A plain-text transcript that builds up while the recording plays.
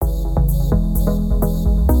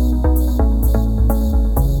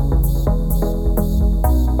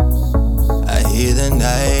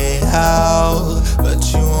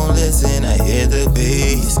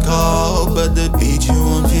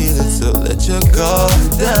your guard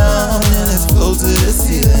down and let's float to the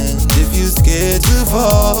ceiling. If you scared to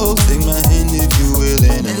fall, take my hand if you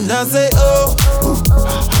willing. And I say, oh,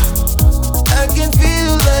 I can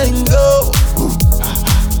feel letting go.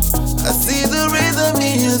 I see the rhythm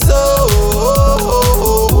in your soul.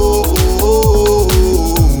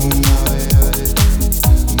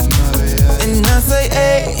 And I say,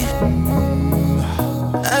 hey,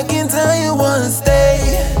 I can tell you wanna stay.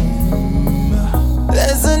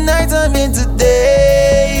 There's a nighttime in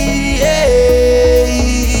today. Yeah.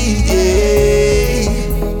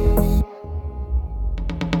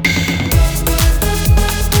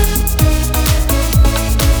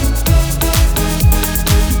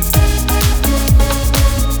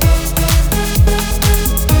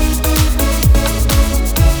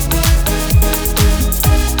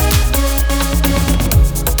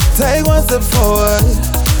 Take one step forward,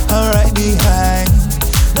 I'm right behind.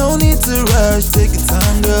 No need to rush, take your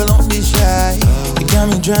time, girl, don't be shy. You got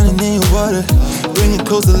me drowning in your water, bring it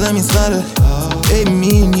closer, let me slaughter. Baby,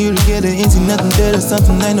 me and you together, ain't seen nothing better,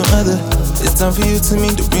 something like no other. It's time for you to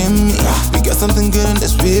meet the real me. We got something good and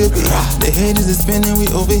that's real big. The haters are spinning,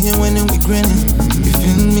 we over here winning, we grinning. You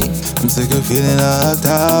feel me? I'm sick of feeling locked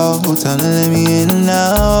out. Time to let me in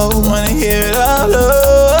now. Wanna hear it all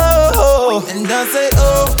low. And I say,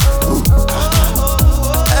 oh,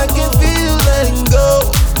 I can feel letting go.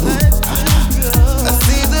 I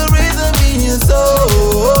see the rhythm in your soul.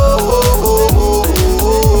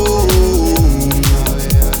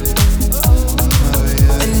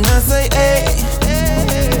 And I say, hey,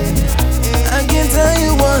 I can tell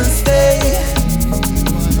you wanna stay.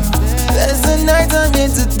 There's a nighttime in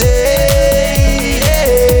today.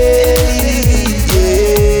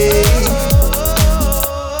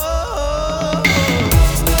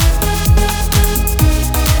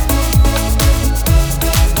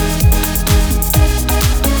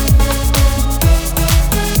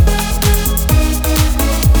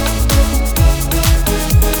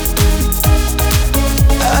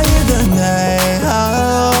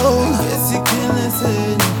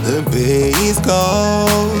 The bass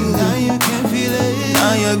goes. Now you can feel it.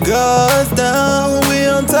 Now your guard's down. We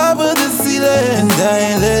on top of the ceiling. And I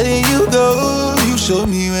ain't letting you go. You show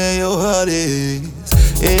me where your heart is.